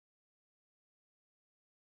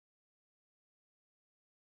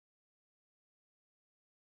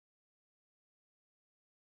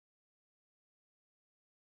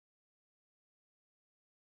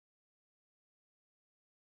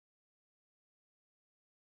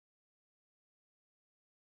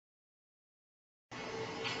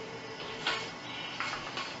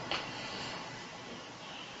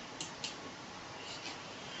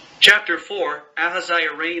Chapter 4,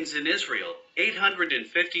 Ahaziah reigns in Israel,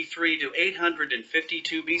 853 to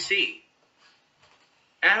 852 BC.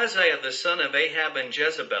 Ahaziah the son of Ahab and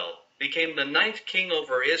Jezebel became the 9th king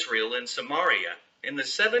over Israel in Samaria, in the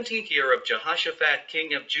 17th year of Jehoshaphat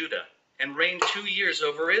king of Judah, and reigned 2 years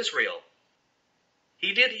over Israel.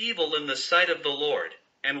 He did evil in the sight of the Lord,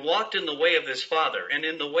 and walked in the way of his father and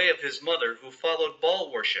in the way of his mother who followed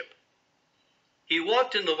Baal worship. He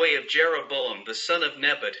walked in the way of Jeroboam the son of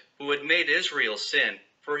Nebat, who had made Israel sin,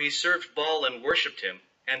 for he served Baal and worshipped him,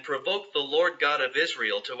 and provoked the Lord God of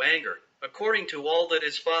Israel to anger, according to all that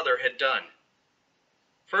his father had done.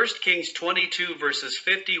 1 Kings 22 verses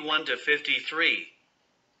 51 to 53.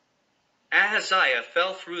 Ahaziah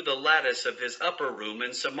fell through the lattice of his upper room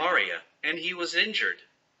in Samaria, and he was injured.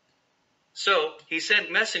 So he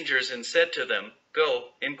sent messengers and said to them, Go,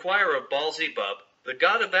 inquire of Baal-zebub, the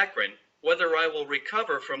god of Ekron, whether I will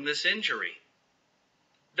recover from this injury.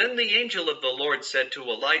 Then the angel of the Lord said to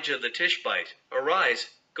Elijah the Tishbite, Arise,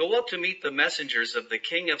 go up to meet the messengers of the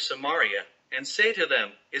king of Samaria, and say to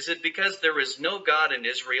them, Is it because there is no God in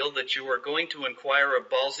Israel that you are going to inquire of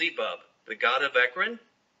Baal-zebub, the god of Ekron?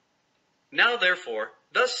 Now therefore,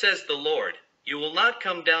 thus says the Lord, you will not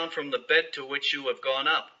come down from the bed to which you have gone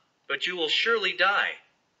up, but you will surely die.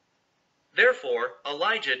 Therefore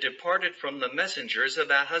Elijah departed from the messengers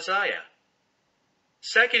of Ahaziah.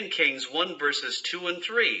 2 Kings 1 verses 2 and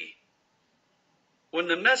 3. When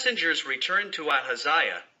the messengers returned to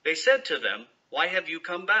Ahaziah, they said to them, Why have you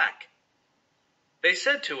come back? They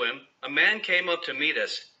said to him, A man came up to meet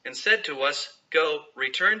us, and said to us, Go,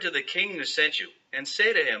 return to the king who sent you, and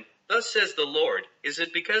say to him, Thus says the Lord, Is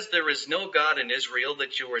it because there is no God in Israel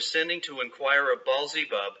that you are sending to inquire of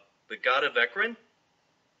Baal-zebub, the god of Ekron?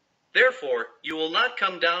 Therefore you will not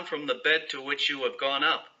come down from the bed to which you have gone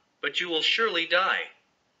up, but you will surely die.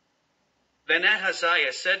 Then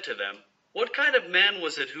Ahaziah said to them, What kind of man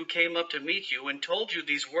was it who came up to meet you and told you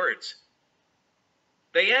these words?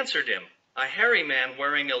 They answered him, A hairy man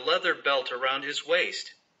wearing a leather belt around his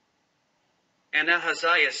waist. And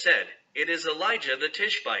Ahaziah said, It is Elijah the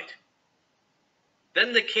Tishbite.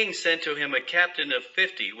 Then the king sent to him a captain of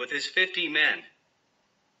 50 with his 50 men.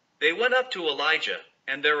 They went up to Elijah,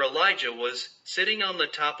 and there Elijah was, sitting on the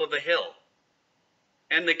top of a hill.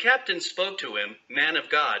 And the captain spoke to him, Man of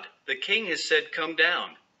God, the king has said, Come down.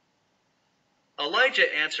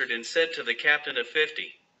 Elijah answered and said to the captain of 50,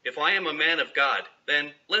 If I am a man of God,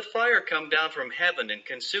 then let fire come down from heaven and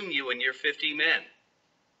consume you and your 50 men.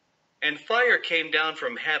 And fire came down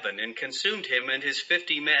from heaven and consumed him and his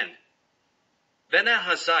 50 men. Then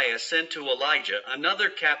Ahaziah sent to Elijah another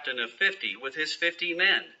captain of 50 with his 50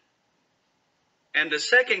 men. And the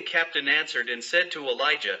second captain answered and said to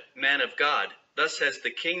Elijah, Man of God, thus has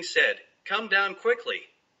the king said, Come down quickly.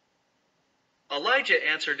 Elijah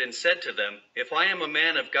answered and said to them, If I am a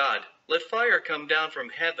man of God, let fire come down from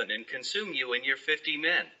heaven and consume you and your 50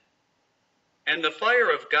 men. And the fire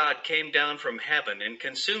of God came down from heaven and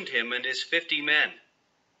consumed him and his 50 men.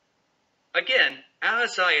 Again,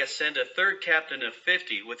 Ahaziah sent a third captain of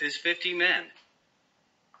 50 with his 50 men.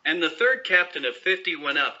 And the third captain of 50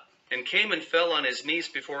 went up, and came and fell on his knees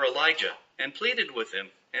before Elijah, and pleaded with him,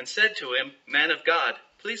 and said to him, Man of God,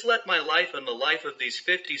 please let my life and the life of these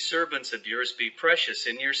 50 servants of yours be precious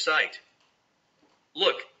in your sight.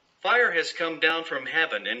 Look, fire has come down from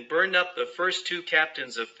heaven and burned up the first 2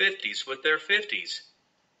 captains of 50s with their 50s.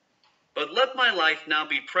 But let my life now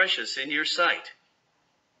be precious in your sight.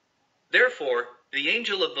 Therefore, the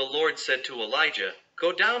angel of the Lord said to Elijah,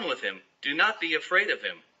 Go down with him, do not be afraid of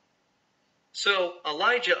him. So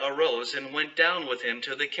Elijah arose and went down with him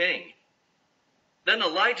to the king. Then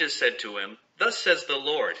Elijah said to him, Thus says the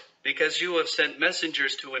Lord, because you have sent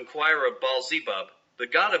messengers to inquire of Baal-zebub, the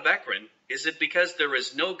god of Ekron, is it because there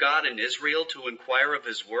is no God in Israel to inquire of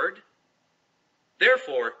his word?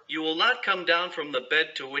 Therefore you will not come down from the bed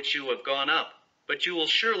to which you have gone up, but you will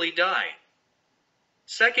surely die.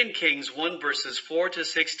 2 Kings 1 verses 4 to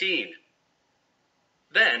 16.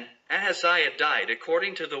 Then Ahaziah died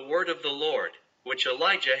according to the word of the Lord, which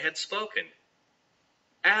Elijah had spoken.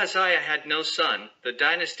 Ahaziah had no son, the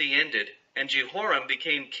dynasty ended, and Jehoram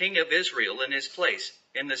became king of Israel in his place,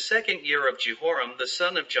 in the 2nd year of Jehoram the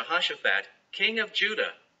son of Jehoshaphat, king of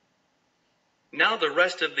Judah. Now the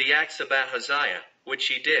rest of the acts of Ahaziah, which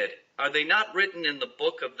he did, are they not written in the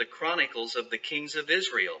book of the Chronicles of the kings of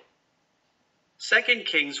Israel? 2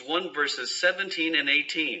 Kings 1 verses 17 and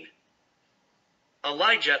 18.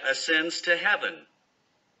 Elijah ascends to heaven.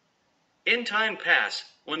 In time past,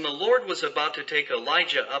 when the Lord was about to take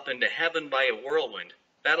Elijah up into heaven by a whirlwind,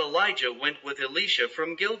 that Elijah went with Elisha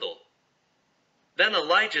from Gilgal. Then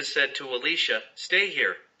Elijah said to Elisha, Stay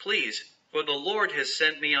here, please, for the Lord has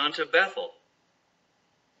sent me on to Bethel."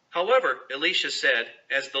 However, Elisha said,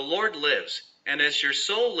 "As the Lord lives, and as your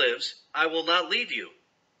soul lives, I will not leave you."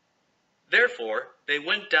 Therefore, they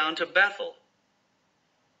went down to Bethel.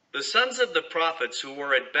 The sons of the prophets who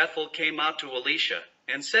were at Bethel came out to Elisha,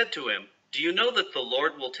 and said to him, "Do you know that the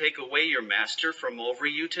Lord will take away your master from over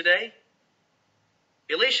you today?"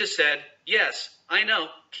 Elisha said, "Yes, I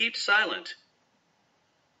know, keep silent."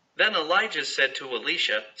 Then Elijah said to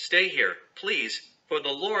Elisha, "Stay here, please, for the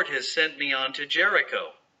Lord has sent me on to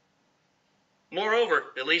Jericho."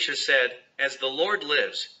 Moreover, Elisha said, "As the Lord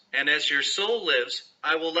lives, and as your soul lives,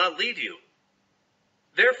 I will not leave you."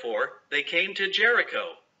 Therefore, they came to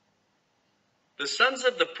Jericho. The sons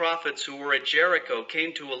of the prophets who were at Jericho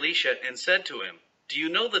came to Elisha and said to him, "Do you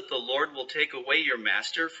know that the Lord will take away your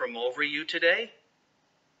master from over you today?"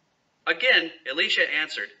 Again, Elisha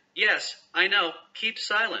answered, "Yes, I know, keep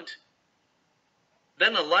silent."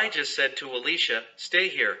 Then Elijah said to Elisha, "Stay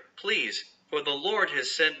here, please, for the Lord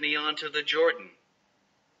has sent me on to the Jordan."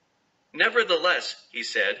 "Nevertheless," he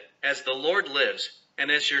said, "as the Lord lives,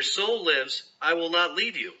 and as your soul lives, I will not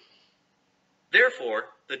leave you."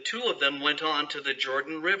 Therefore, the two of them went on to the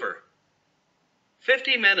Jordan River.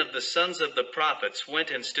 50 men of the sons of the prophets went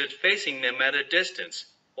and stood facing them at a distance,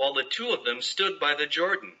 while the two of them stood by the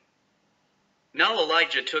Jordan. Now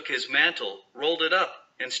Elijah took his mantle, rolled it up,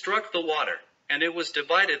 and struck the water, and it was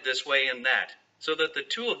divided this way and that, so that the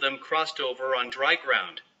two of them crossed over on dry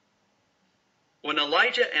ground. When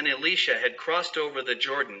Elijah and Elisha had crossed over the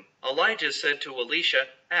Jordan, Elijah said to Elisha,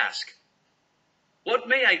 "Ask, what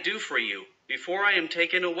may I do for you before I am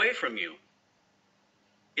taken away from you?"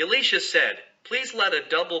 Elisha said, "Please let a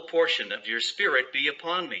double portion of your spirit be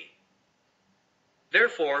upon me."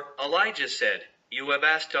 Therefore Elijah said, "You have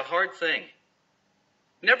asked a hard thing.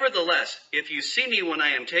 Nevertheless, if you see me when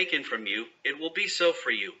I am taken from you, it will be so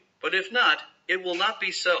for you, but if not, it will not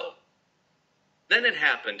be so." Then it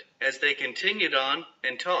happened, as they continued on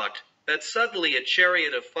and talked, that suddenly a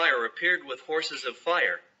chariot of fire appeared with horses of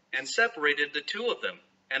fire, and separated the two of them,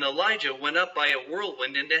 and Elijah went up by a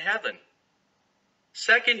whirlwind into heaven.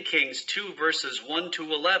 2 Kings 2 verses 1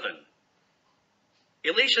 to 11.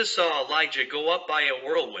 Elisha saw Elijah go up by a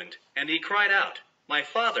whirlwind, and he cried out, my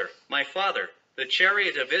father, the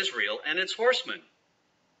chariot of Israel and its horsemen."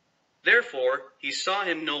 Therefore he saw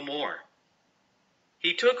him no more.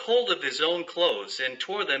 He took hold of his own clothes and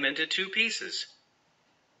tore them into 2 pieces.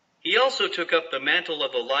 He also took up the mantle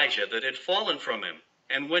of Elijah that had fallen from him,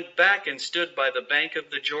 and went back and stood by the bank of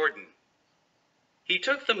the Jordan. He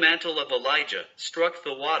took the mantle of Elijah, struck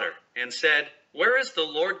the water, and said, "Where is the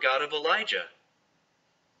Lord God of Elijah?"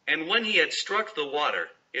 And when he had struck the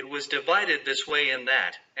water, it was divided this way and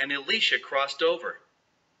that, and Elisha crossed over.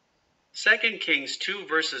 2 Kings 2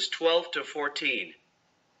 verses 12 to 14.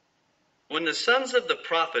 When the sons of the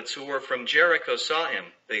prophets who were from Jericho saw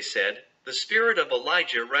him, they said, "The spirit of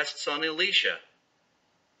Elijah rests on Elisha."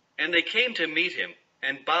 And they came to meet him,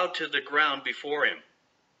 and bowed to the ground before him.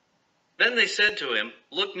 Then they said to him,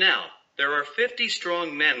 "Look now, there are 50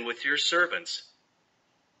 strong men with your servants.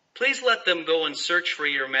 Please let them go and search for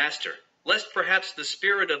your master, lest perhaps the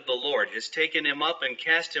Spirit of the Lord has taken him up and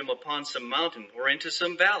cast him upon some mountain or into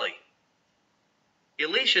some valley."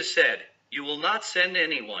 Elisha said, "You will not send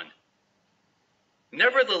anyone."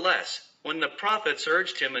 Nevertheless, when the prophets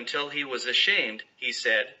urged him until he was ashamed, he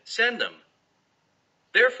said, "Send them."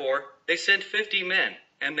 Therefore they sent 50 men,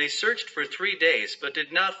 and they searched for 3 days but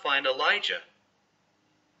did not find Elijah.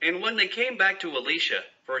 And when they came back to Elisha,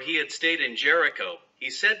 for he had stayed in Jericho, he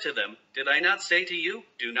said to them, "Did I not say to you,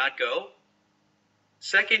 do not go?"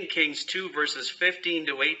 2 Kings 2 verses 15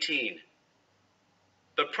 to 18.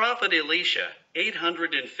 The prophet Elisha,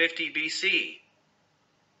 850 BC.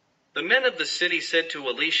 The men of the city said to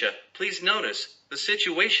Elisha, "Please notice, the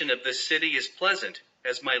situation of this city is pleasant,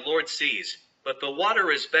 as my Lord sees, but the water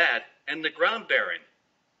is bad, and the ground barren."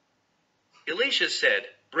 Elisha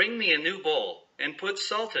said, "Bring me a new bowl, and put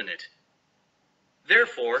salt in it."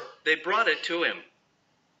 Therefore they brought it to him.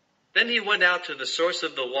 Then he went out to the source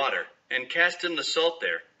of the water, and cast in the salt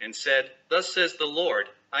there, and said, "Thus says the Lord,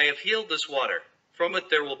 I have healed this water, from it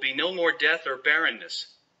there will be no more death or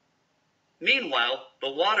barrenness." Meanwhile, the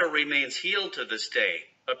water remains healed to this day,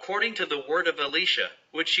 according to the word of Elisha,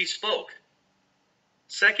 which he spoke.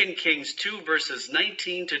 2 Kings 2 verses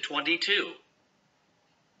 19 to 22.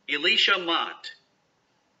 Elisha mocked.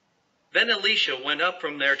 Then Elisha went up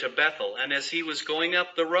from there to Bethel, and as he was going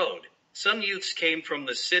up the road, some youths came from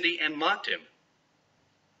the city and mocked him.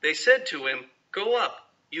 They said to him, "Go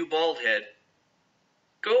up, you bald head.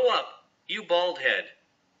 Go up, you bald head."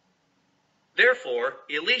 Therefore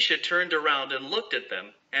Elisha turned around and looked at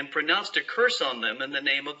them, and pronounced a curse on them in the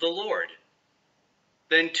name of the Lord.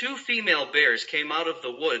 Then 2 female bears came out of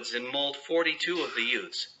the woods and mauled 42 of the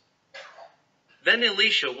youths. Then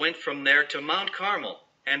Elisha went from there to Mount Carmel,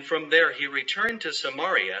 and from there he returned to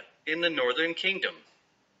Samaria, in the northern kingdom.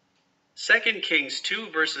 2 Kings 2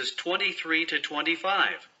 verses 23 to 25.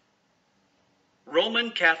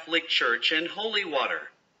 Roman Catholic Church and holy water.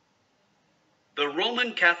 The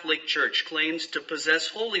Roman Catholic Church claims to possess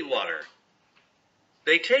holy water.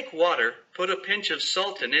 They take water, put a pinch of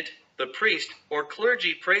salt in it, the priest or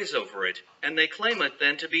clergy prays over it, and they claim it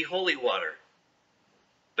then to be holy water.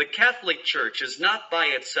 The Catholic Church is not by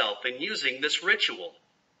itself in using this ritual.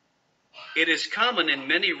 It is common in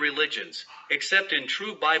many religions, except in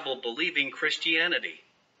true Bible-believing Christianity.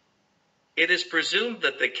 It is presumed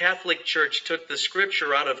that the Catholic Church took the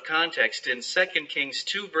scripture out of context in 2 Kings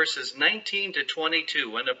 2 verses 19 to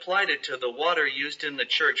 22 and applied it to the water used in the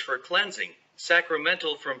church for cleansing,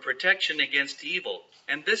 sacramental from protection against evil,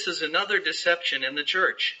 and this is another deception in the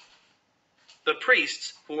church. The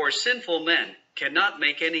priests, who are sinful men, cannot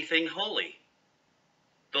make anything holy.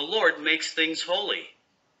 The Lord makes things holy.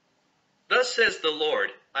 Thus says the Lord,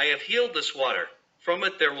 I have healed this water, from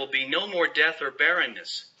it there will be no more death or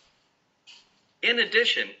barrenness. In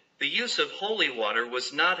addition, the use of holy water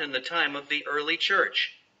was not in the time of the early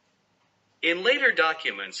church. In later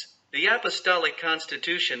documents, the apostolic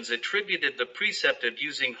constitutions attributed the precept of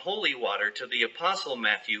using holy water to the apostle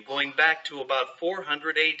Matthew going back to about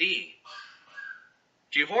 400 AD.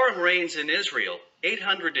 Jehoram reigns in Israel,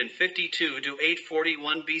 852 to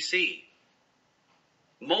 841 BC.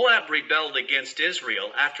 Moab rebelled against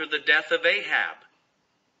Israel after the death of Ahab.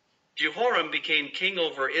 Jehoram became king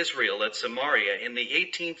over Israel at Samaria in the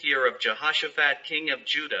 18th year of Jehoshaphat king of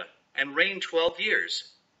Judah, and reigned 12 years.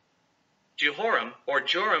 Jehoram, or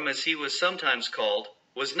Joram as he was sometimes called,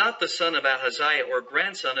 was not the son of Ahaziah or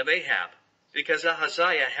grandson of Ahab, because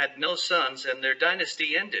Ahaziah had no sons and their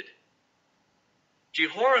dynasty ended.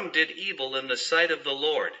 Jehoram did evil in the sight of the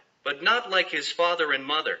Lord, but not like his father and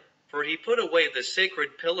mother, for he put away the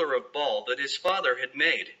sacred pillar of Baal that his father had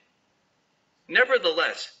made.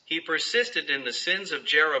 Nevertheless, he persisted in the sins of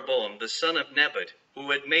Jeroboam the son of Nebat,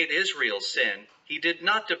 who had made Israel sin. He did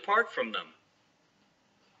not depart from them.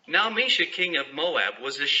 Now Mesha king of Moab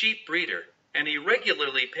was a sheep breeder, and he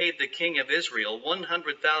regularly paid the king of Israel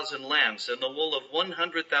 100,000 lambs and the wool of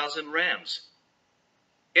 100,000 rams.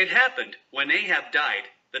 It happened, when Ahab died,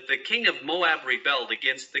 that the king of Moab rebelled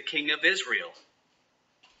against the king of Israel.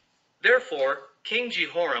 Therefore, King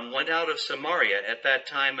Jehoram went out of Samaria at that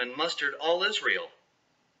time and mustered all Israel.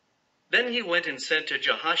 Then he went and sent to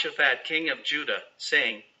Jehoshaphat king of Judah,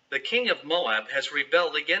 saying, The king of Moab has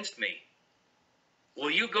rebelled against me. Will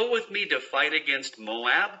you go with me to fight against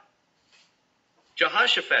Moab?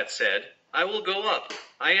 Jehoshaphat said, I will go up.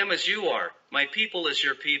 I am as you are, my people as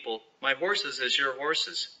your people, my horses as your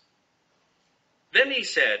horses. Then he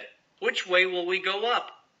said, Which way will we go up?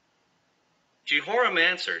 Jehoram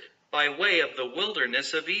answered, By way of the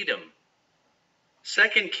wilderness of Edom.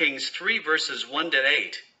 2 Kings 3 verses 1 to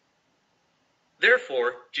 8.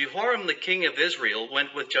 Therefore, Jehoram the king of Israel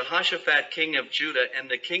went with Jehoshaphat king of Judah and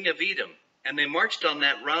the king of Edom, and they marched on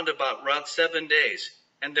that roundabout route 7 days,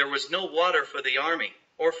 and there was no water for the army,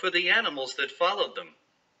 or for the animals that followed them.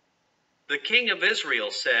 The king of Israel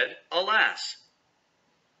said, Alas!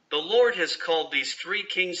 The Lord has called these 3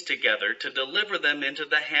 kings together to deliver them into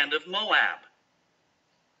the hand of Moab.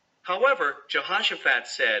 However, Jehoshaphat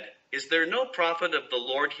said, Is there no prophet of the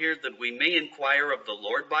Lord here that we may inquire of the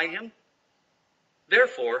Lord by him?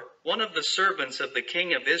 Therefore, one of the servants of the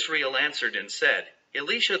king of Israel answered and said,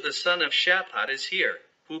 Elisha the son of Shaphat is here,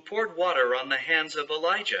 who poured water on the hands of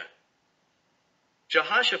Elijah.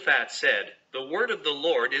 Jehoshaphat said, The word of the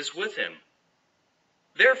Lord is with him.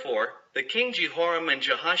 Therefore, the king Jehoram and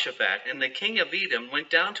Jehoshaphat and the king of Edom went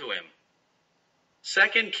down to him.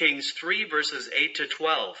 2 Kings 3 verses 8 to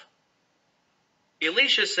 12.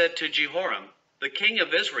 Elisha said to Jehoram, the king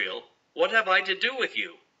of Israel, What have I to do with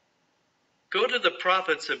you? Go to the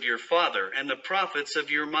prophets of your father and the prophets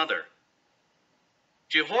of your mother.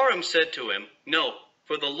 Jehoram said to him, No,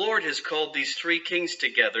 for the Lord has called these 3 kings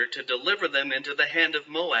together to deliver them into the hand of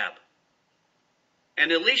Moab.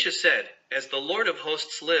 And Elisha said, As the Lord of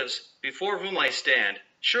hosts lives, before whom I stand,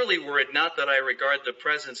 surely were it not that I regard the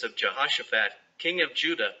presence of Jehoshaphat, king of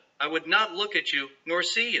Judah, I would not look at you, nor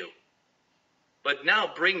see you. But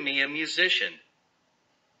now bring me a musician.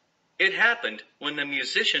 It happened, when the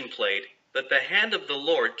musician played, that the hand of the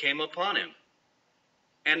Lord came upon him.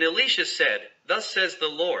 And Elisha said, Thus says the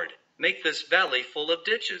Lord, Make this valley full of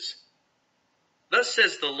ditches. Thus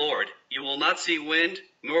says the Lord, You will not see wind,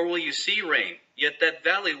 nor will you see rain. yet that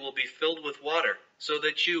valley will be filled with water, so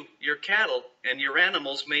that you, your cattle, and your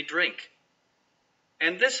animals may drink.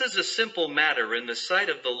 And this is a simple matter in the sight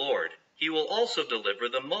of the Lord. He will also deliver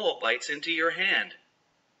the Moabites into your hand.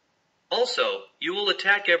 Also, you will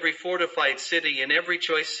attack every fortified city and every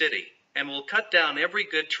choice city, and will cut down every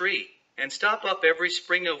good tree, and stop up every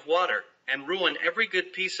spring of water, and ruin every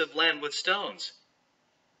good piece of land with stones.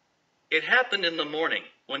 It happened in the morning,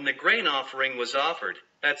 when the grain offering was offered,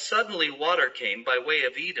 that suddenly water came by way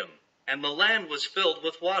of Edom, and the land was filled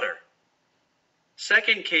with water.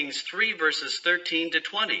 2 Kings 3 verses 13 to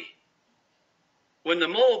 20. When the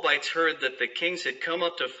Moabites heard that the kings had come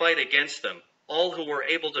up to fight against them, all who were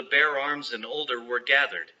able to bear arms and older were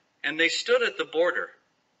gathered, and they stood at the border.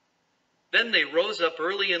 Then they rose up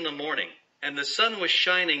early in the morning, and the sun was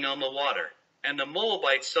shining on the water, and the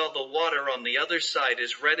Moabites saw the water on the other side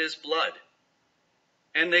as red as blood.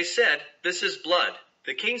 And they said, "This is blood.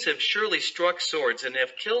 The kings have surely struck swords and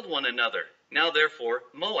have killed one another. Now therefore,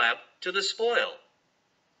 Moab, to the spoil."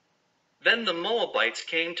 Then the Moabites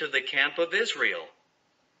came to the camp of Israel.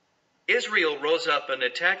 Israel rose up and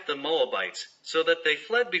attacked the Moabites, so that they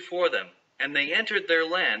fled before them, and they entered their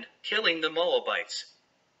land, killing the Moabites.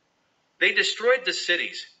 They destroyed the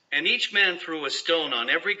cities, and each man threw a stone on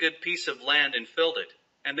every good piece of land and filled it,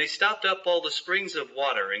 and they stopped up all the springs of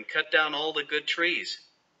water and cut down all the good trees.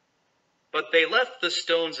 But they left the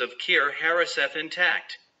stones of Kir Hareseth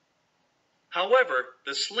intact. However,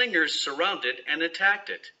 the slingers surrounded and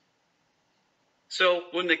attacked it. So,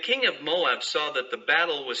 when the king of Moab saw that the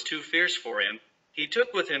battle was too fierce for him, he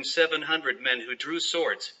took with him 700 men who drew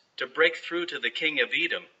swords, to break through to the king of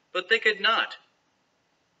Edom, but they could not.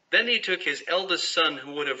 Then he took his eldest son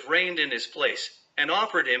who would have reigned in his place, and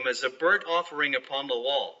offered him as a burnt offering upon the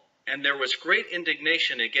wall, and there was great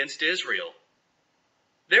indignation against Israel.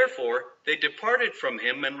 Therefore, they departed from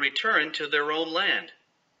him and returned to their own land.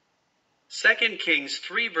 2 Kings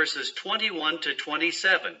 3 verses 21 to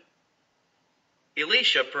 27.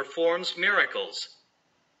 Elisha performs miracles.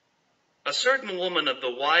 A certain woman of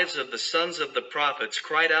the wives of the sons of the prophets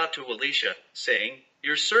cried out to Elisha, saying,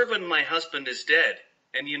 "Your servant my husband is dead,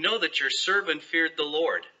 and you know that your servant feared the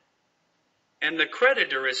Lord. And the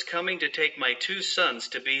creditor is coming to take my 2 sons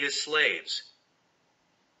to be his slaves."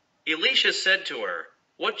 Elisha said to her,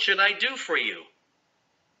 "What should I do for you?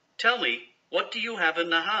 Tell me, what do you have in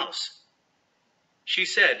the house?" She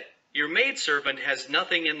said, "Your maidservant has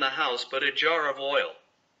nothing in the house but a jar of oil."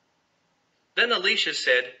 Then Elisha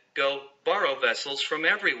said, "Go, borrow vessels from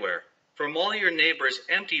everywhere, from all your neighbors'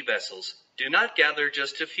 empty vessels, do not gather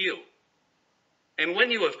just a few. And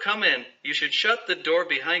when you have come in, you should shut the door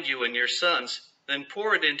behind you and your sons, then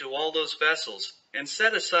pour it into all those vessels, and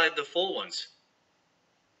set aside the full ones."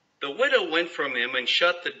 The widow went from him and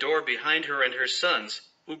shut the door behind her and her sons,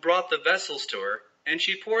 who brought the vessels to her, and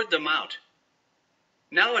she poured them out.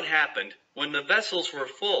 Now it happened, when the vessels were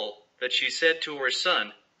full, that she said to her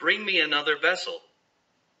son, "Bring me another vessel."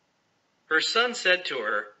 Her son said to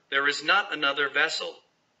her, "There is not another vessel."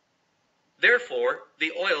 Therefore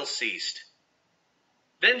the oil ceased.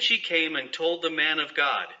 Then she came and told the man of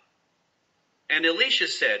God. And Elisha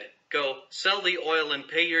said, "Go, sell the oil and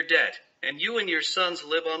pay your debt, and you and your sons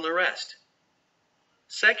live on the rest."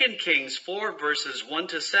 2 Kings 4 verses 1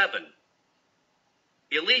 to 7.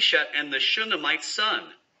 Elisha and the Shunammite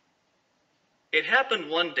son. It happened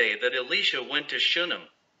one day that Elisha went to Shunem,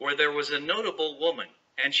 where there was a notable woman,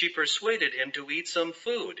 and she persuaded him to eat some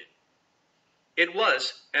food. It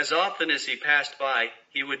was, as often as he passed by,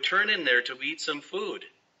 he would turn in there to eat some food.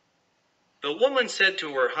 The woman said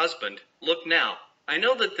to her husband, "Look now, I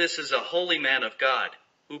know that this is a holy man of God,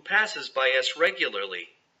 who passes by us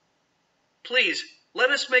regularly. Please, let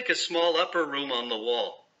us make a small upper room on the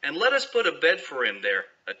wall, and let us put a bed for him there,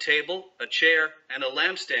 a table, a chair, and a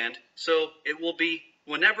lampstand, so it will be,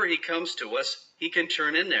 whenever he comes to us, he can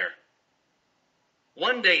turn in there."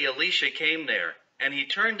 One day Elisha came there, and he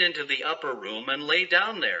turned into the upper room and lay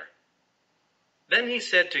down there. Then he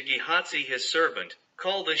said to Gehazi his servant,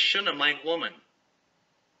 "Call this Shunammite woman."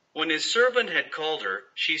 When his servant had called her,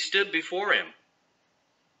 she stood before him.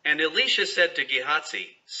 And Elisha said to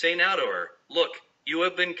Gehazi, "Say now to her, Look, you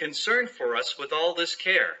have been concerned for us with all this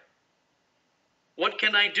care. What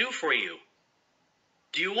can I do for you?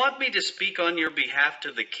 Do you want me to speak on your behalf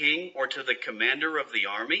to the king or to the commander of the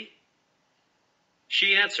army?"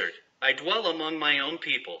 She answered, "I dwell among my own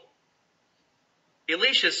people."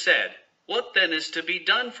 Elisha said, "What then is to be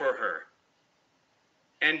done for her?"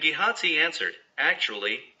 And Gehazi answered,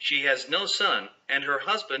 "Actually, she has no son, and her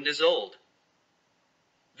husband is old."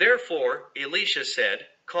 Therefore Elisha said,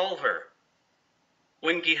 "Call her."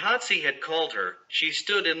 When Gehazi had called her, she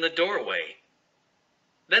stood in the doorway.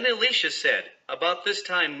 Then Elisha said, "About this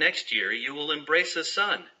time next year you will embrace a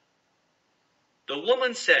son." The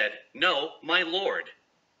woman said, "No, my lord."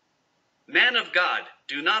 "Man of God,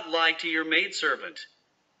 do not lie to your maidservant."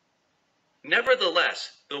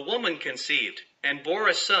 Nevertheless, the woman conceived, and bore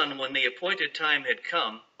a son when the appointed time had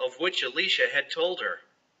come, of which Elisha had told her.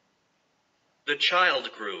 The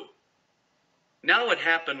child grew. Now it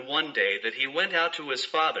happened one day that he went out to his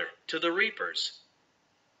father, to the reapers.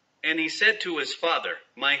 And he said to his father,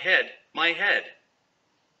 "My head, my head."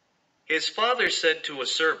 His father said to a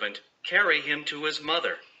servant, "Carry him to his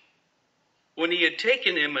mother." When he had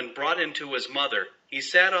taken him and brought him to his mother, he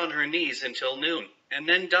sat on her knees until noon, and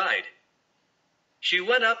then died. She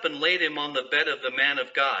went up and laid him on the bed of the man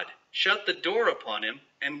of God, shut the door upon him,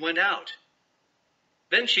 and went out.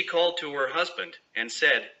 Then she called to her husband, and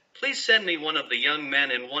said, "Please send me one of the young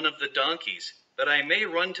men and one of the donkeys, that I may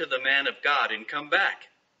run to the man of God and come back."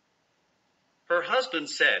 Her husband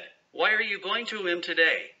said, "Why are you going to him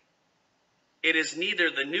today? It is neither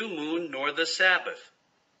the new moon nor the Sabbath."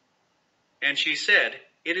 And she said,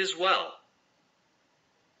 "It is well."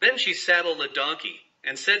 Then she saddled a donkey,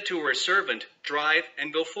 and said to her servant, "Drive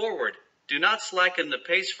and go forward. Do not slacken the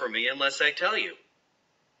pace for me unless I tell you."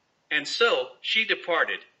 And so she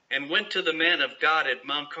departed, and went to the man of God at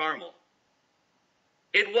Mount Carmel.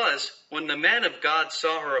 It was, when the man of God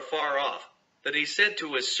saw her afar off, that he said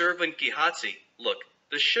to his servant Gehazi, "Look,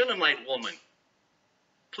 the Shunammite woman.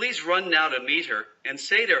 Please run now to meet her, and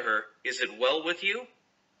say to her, 'Is it well with you?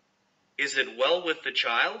 Is it well with the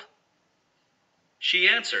child?' She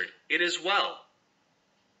answered, 'It is well.'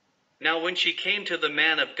 Now when she came to the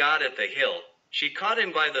man of God at the hill, she caught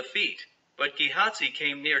him by the feet, but Gehazi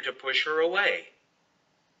came near to push her away.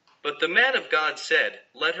 But the man of God said,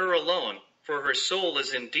 'Let her alone, for her soul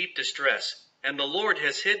is in deep distress, and the Lord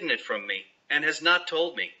has hidden it from me, and has not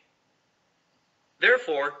told me.'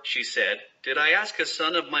 Therefore, she said, 'Did I ask a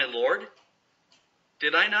son of my Lord?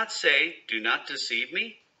 Did I not say, do not deceive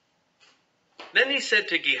me?' Then he said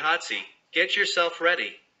to Gehazi, 'Get yourself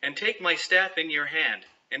ready, and take my staff in your hand,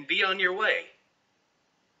 and be on your way.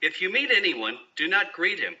 If you meet anyone, do not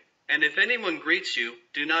greet him, and if anyone greets you,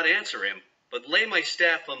 do not answer him, but lay my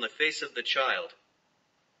staff on the face of the child.'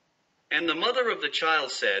 And the mother of the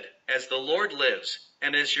child said, 'As the Lord lives,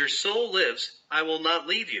 and as your soul lives, I will not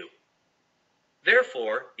leave you.'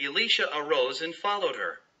 Therefore Elisha arose and followed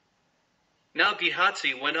her. Now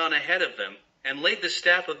Gehazi went on ahead of them, and laid the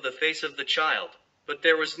staff on the face of the child, but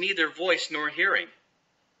there was neither voice nor hearing.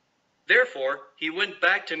 Therefore he went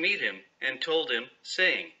back to meet him, and told him,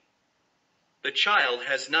 saying, 'The child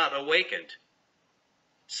has not awakened.'"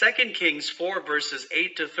 2 Kings 4 verses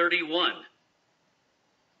 8 to 31.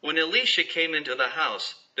 When Elisha came into the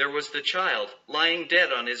house, there was the child, lying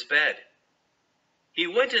dead on his bed. He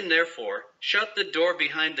went in therefore, shut the door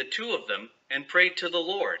behind the two of them, and prayed to the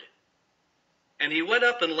Lord. And he went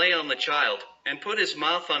up and lay on the child, and put his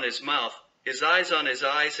mouth on his mouth, his eyes on his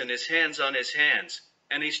eyes, and his hands on his hands.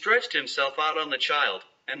 And he stretched himself out on the child,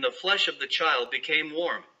 and the flesh of the child became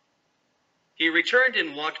warm. He returned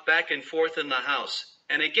and walked back and forth in the house,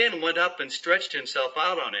 and again went up and stretched himself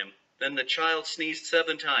out on him. Then the child sneezed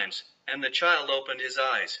 7 times, and the child opened his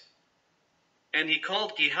eyes. And he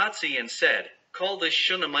called Gehazi and said, "Call this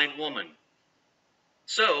Shunammite woman."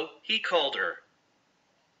 So he called her.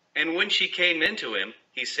 And when she came into him,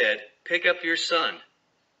 he said, "Pick up your son."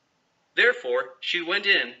 Therefore she went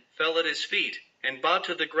in, fell at his feet, and bowed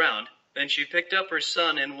to the ground. Then she picked up her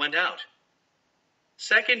son and went out.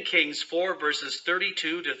 2 Kings 4 verses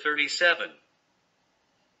 32 to 37.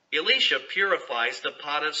 Elisha purifies the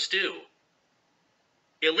pot of stew.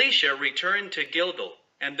 Elisha returned to Gilgal,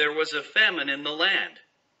 and there was a famine in the land.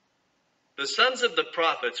 The sons of the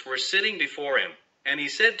prophets were sitting before him, and he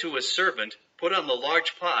said to his servant, "Put on the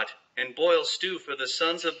large pot, and boil stew for the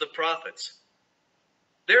sons of the prophets."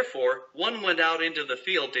 Therefore one went out into the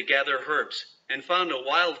field to gather herbs, and found a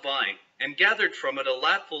wild vine, and gathered from it a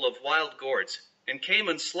lapful of wild gourds, and came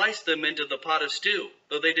and sliced them into the pot of stew,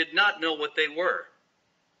 though they did not know what they were.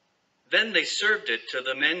 Then they served it to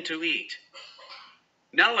the men to eat.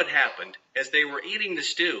 Now it happened, as they were eating the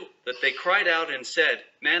stew, that they cried out and said,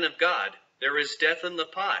 "Man of God, there is death in the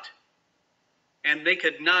pot." And they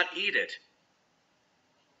could not eat it.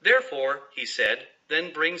 Therefore he said,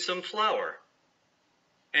 "Then bring some flour."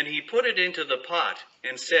 And he put it into the pot,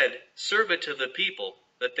 and said, "Serve it to the people,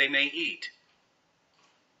 that they may eat."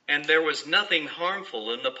 And there was nothing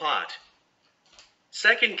harmful in the pot.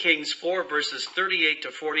 2 Kings 4 verses 38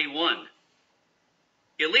 to 41.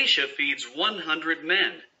 Elisha feeds 100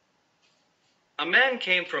 men. A man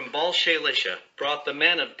came from Baal-Shalisha, brought the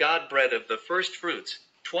man of God bread of the first fruits,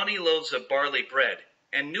 20 loaves of barley bread,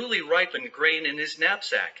 and newly ripened grain in his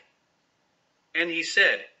knapsack. And he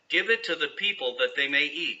said, Give it to the people that they may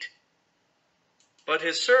eat. But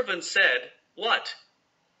his servant said, What?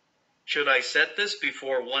 Should I set this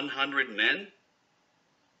before 100 men?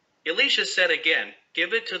 Elisha said again,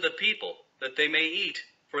 Give it to the people, that they may eat,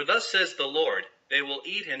 for thus says the Lord, they will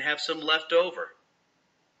eat and have some left over.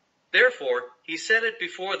 Therefore he set it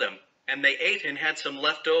before them, and they ate and had some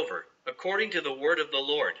left over, according to the word of the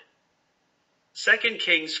Lord. 2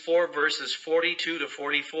 Kings 4 verses 42 to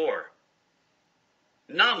 44.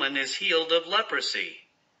 Naaman is healed of leprosy.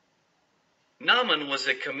 Naaman was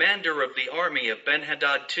a commander of the army of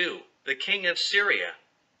Ben-Hadad II, the king of Syria.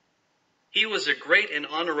 He was a great and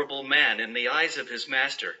honorable man in the eyes of his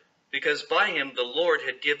master, because by him the Lord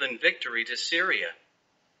had given victory to Syria.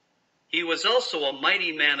 He was also a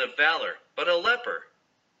mighty man of valor, but a leper.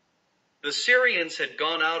 The Syrians had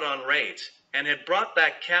gone out on raids, and had brought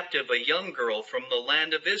back captive a young girl from the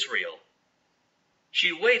land of Israel.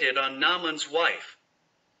 She waited on Naaman's wife.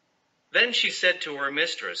 Then she said to her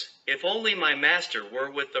mistress, If only my master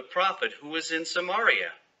were with the prophet who is in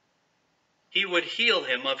Samaria. He would heal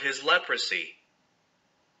him of his leprosy.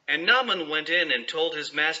 And Naaman went in and told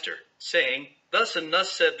his master, saying, Thus and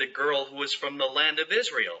thus said the girl who is from the land of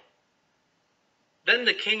Israel. Then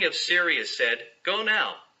the king of Syria said, Go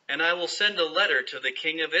now, and I will send a letter to the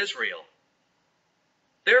king of Israel.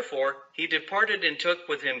 Therefore he departed and took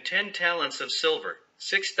with him 10 talents of silver,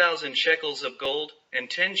 6,000 shekels of gold, and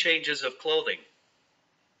 10 changes of clothing.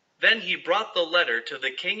 Then he brought the letter to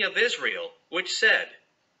the king of Israel, which said,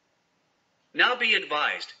 Now be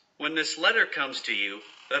advised, when this letter comes to you,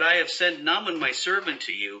 that I have sent Naaman my servant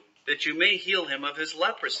to you, that you may heal him of his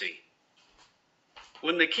leprosy.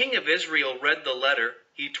 When the king of Israel read the letter,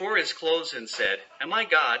 he tore his clothes and said, Am I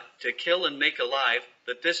God, to kill and make alive,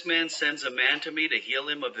 that this man sends a man to me to heal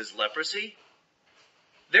him of his leprosy?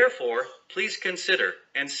 Therefore, please consider,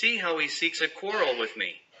 and see how he seeks a quarrel with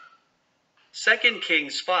me. 2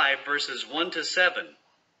 Kings 5 verses 1 to 7.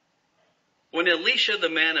 When Elisha the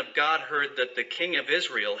man of God heard that the king of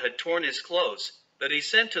Israel had torn his clothes, that he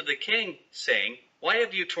sent to the king, saying, Why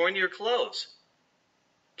have you torn your clothes?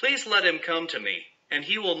 Please let him come to me, and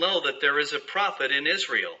he will know that there is a prophet in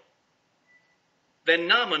Israel. Then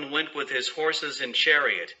Naaman went with his horses and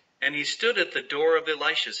chariot, and he stood at the door of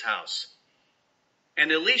Elisha'S house.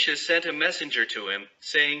 And Elisha sent a messenger to him,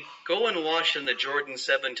 saying, Go and wash in the Jordan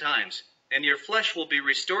 7 times, and your flesh will be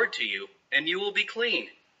restored to you, and you will be clean.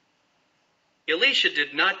 Elisha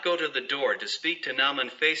did not go to the door to speak to Naaman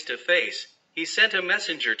face to face. He sent a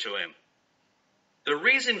messenger to him. The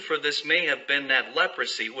reason for this may have been that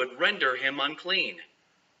leprosy would render him unclean.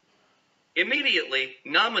 Immediately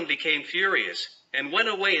Naaman became furious, and went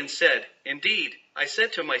away and said, Indeed, I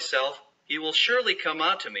said to myself, He will surely come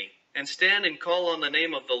out to me, and stand and call on the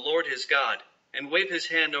name of the Lord his God, and wave his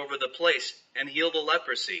hand over the place, and heal the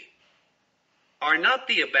leprosy. Are not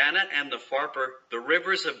the Abana and the Pharpar, the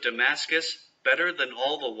rivers of Damascus, better than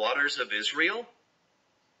all the waters of Israel?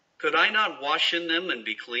 Could I not wash in them and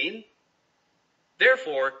be clean?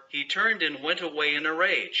 Therefore he turned and went away in a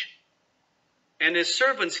rage. And his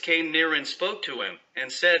servants came near and spoke to him,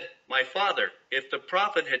 and said, My father, if the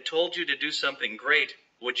prophet had told you to do something great,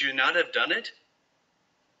 would you not have done it?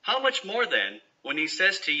 How much more then, when he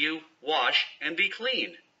says to you, Wash and be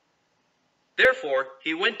clean? Therefore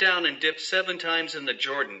he went down and dipped 7 times in the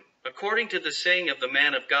Jordan, according to the saying of the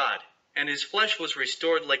man of God, and his flesh was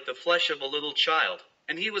restored like the flesh of a little child,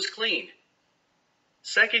 and he was clean.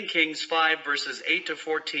 2 Kings 5 verses 8 to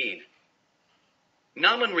 14.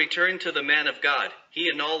 Naaman returned to the man of God, he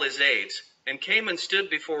and all his aides, and came and stood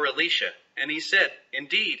before Elisha, and he said,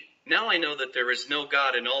 Indeed, now I know that there is no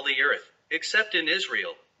God in all the earth, except in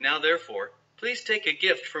Israel. Now therefore, please take a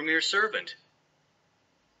gift from your servant.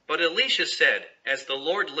 But Elisha said, As the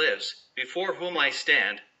Lord lives, before whom I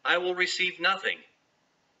stand, I will receive nothing.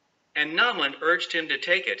 And Naaman urged him to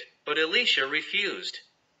take it, but Elisha refused.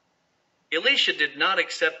 Elisha did not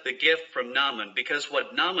accept the gift from Naaman because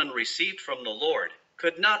what Naaman received from the Lord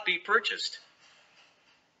could not be purchased.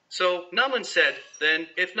 So Naaman said, Then,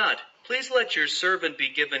 if not, please let your servant be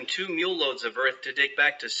given 2 mule loads of earth to take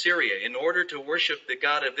back to Syria in order to worship the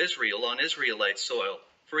God of Israel on Israelite soil,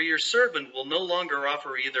 for your servant will no longer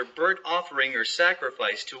offer either burnt offering or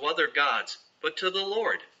sacrifice to other gods, but to the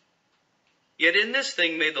Lord. Yet in this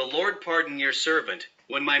thing may the Lord pardon your servant,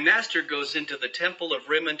 when my master goes into the temple of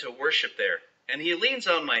Rimmon to worship there, and he leans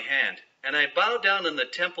on my hand, and I bow down in the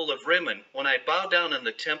temple of Rimmon. When I bow down in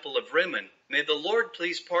the temple of Rimmon, may the Lord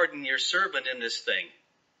please pardon your servant in this thing.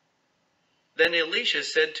 Then Elisha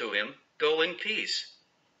said to him, Go in peace.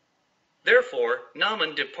 Therefore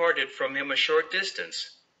Naaman departed from him a short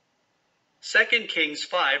distance. 2 Kings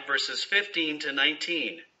 5 verses 15 to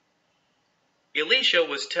 19. Elisha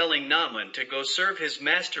was telling Naaman to go serve his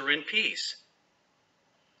master in peace.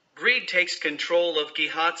 Greed takes control of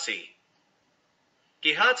Gehazi.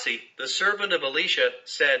 Gehazi, the servant of Elisha,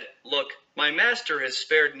 said, "Look, my master has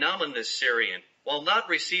spared Naaman this Syrian, while not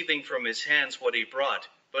receiving from his hands what he brought,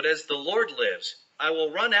 but as the Lord lives, I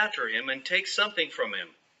will run after him and take something from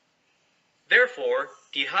him." Therefore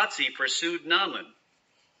Gehazi pursued Naaman.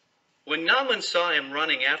 When Naaman saw him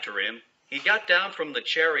running after him, he got down from the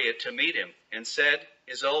chariot to meet him, and said,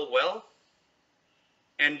 "Is all well?"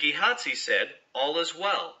 And Gehazi said, "All is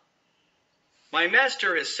well. My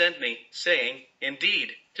master has sent me, saying,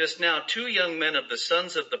 Indeed, just now 2 young men of the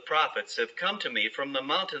sons of the prophets have come to me from the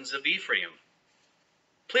mountains of Ephraim.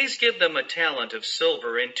 Please give them a talent of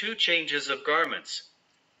silver and 2 changes of garments."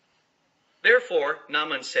 Therefore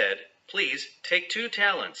Naaman said, "Please, take 2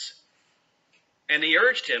 talents. And he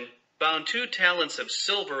urged him, bound 2 talents of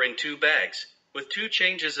silver in 2 bags, with 2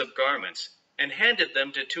 changes of garments, and handed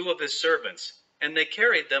them to 2 of his servants, and they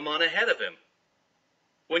carried them on ahead of him.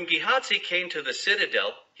 When Gehazi came to the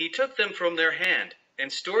citadel, he took them from their hand,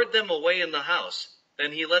 and stored them away in the house.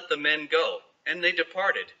 Then he let the men go, and they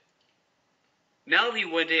departed. Now he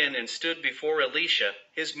went in and stood before Elisha,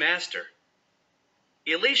 his master.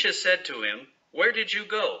 Elisha said to him, "Where did you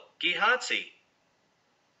go, Gehazi?"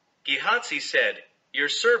 Gehazi said, "Your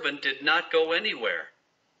servant did not go anywhere."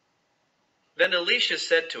 Then Elisha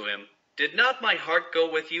said to him, "Did not my heart go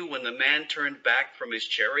with you when the man turned back from his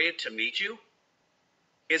chariot to meet you?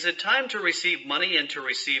 Is it time to receive money and to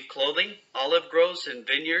receive clothing, olive groves and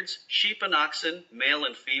vineyards, sheep and oxen, male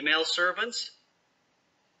and female servants?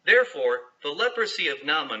 Therefore, the leprosy of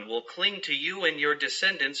Naaman will cling to you and your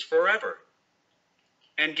descendants forever."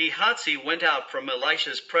 And Gehazi went out from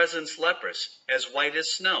Elisha's presence leprous, as white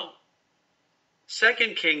as snow.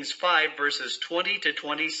 2 Kings 5 verses 20 to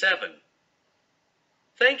 27.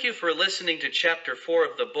 Thank you for listening to chapter 4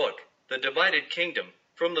 of the book, The Divided Kingdom,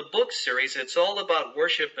 from the book series It's All About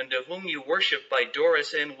Worship and To Whom You Worship by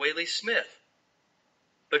Doris N. Whaley Smith.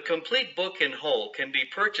 The complete book in whole can be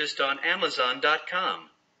purchased on Amazon.com.